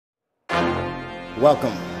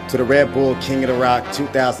Welcome to the Red Bull King of the Rock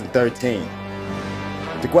 2013.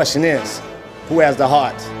 The question is, who has the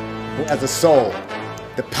heart, who has the soul,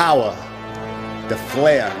 the power, the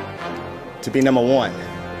flair to be number one?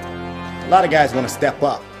 A lot of guys want to step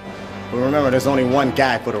up, but remember there's only one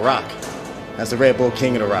guy for the Rock. That's the Red Bull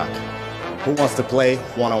King of the Rock. Who wants to play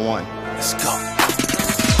one-on-one? Let's go.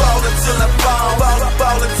 Ball until I fall,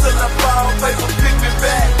 ball until I fall, paper pick me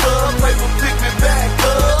back up, paper pick me back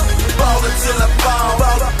up. Ball until I fall,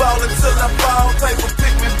 ball until I fall, paper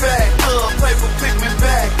pick me back up, paper pick me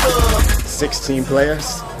back up. 16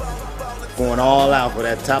 players going all out for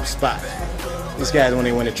that top spot. These guys want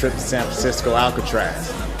to win a trip to San Francisco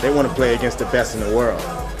Alcatraz. They want to play against the best in the world.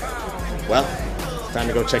 Well, it's time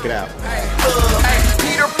to go check it out.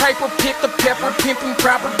 Paper, pick the pepper, pimping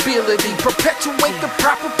probability. Perpetuate the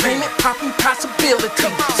proper payment, popping possibility.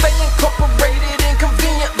 Stay incorporated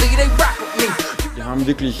inconveniently, they rock with me. Wir haben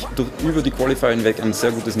wirklich über die Qualifier hinweg ein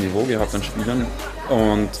sehr gutes Niveau gehabt an Spielern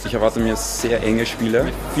und ich erwarte mir sehr enge Spiele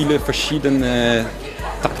mit viele verschiedene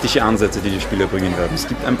taktische Ansätze, die die Spieler bringen werden. Es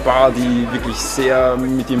gibt ein paar, die wirklich sehr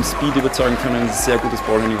mit ihrem Speed überzeugen können, sehr gutes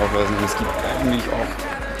Ballhandling aufweisen und es gibt eigentlich auch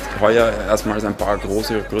heuer erstmals ein paar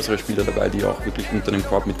größere Spieler dabei, die auch wirklich unter dem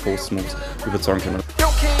Korb mit Post-Moves überzeugen können.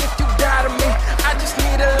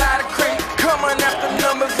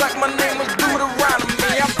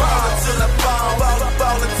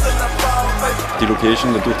 Die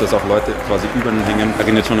Location, dadurch, dass auch Leute quasi über den hängen,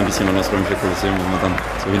 erinnert schon ein bisschen an das Römische Kolosseum, wenn man dann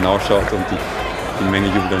so hinausschaut und die Menge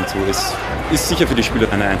jubelt einem zu. Es ist sicher für die Spieler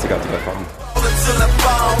eine einzigartige Erfahrung.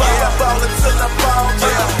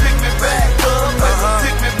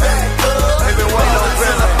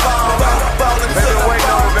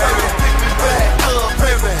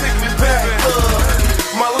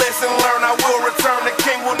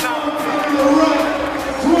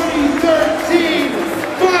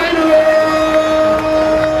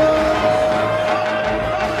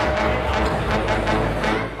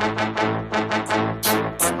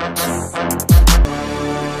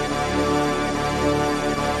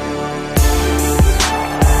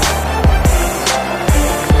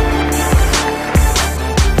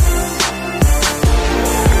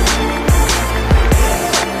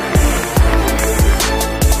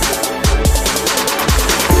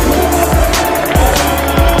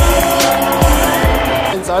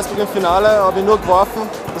 Salzburg im Finale habe ich nur geworfen,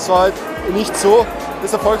 das war halt nicht so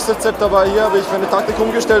das Erfolgsrezept, aber hier habe ich meine Taktik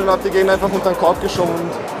umgestellt und habe die Gegner einfach unter den Korb geschoben und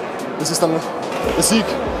das ist dann der Sieg,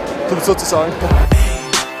 sozusagen.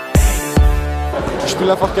 Ich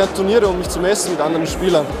spiele einfach gerne Turniere, um mich zu messen mit anderen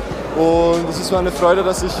Spielern und es ist mir eine Freude,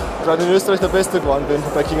 dass ich gerade in Österreich der Beste geworden bin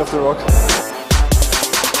bei King of the Rock.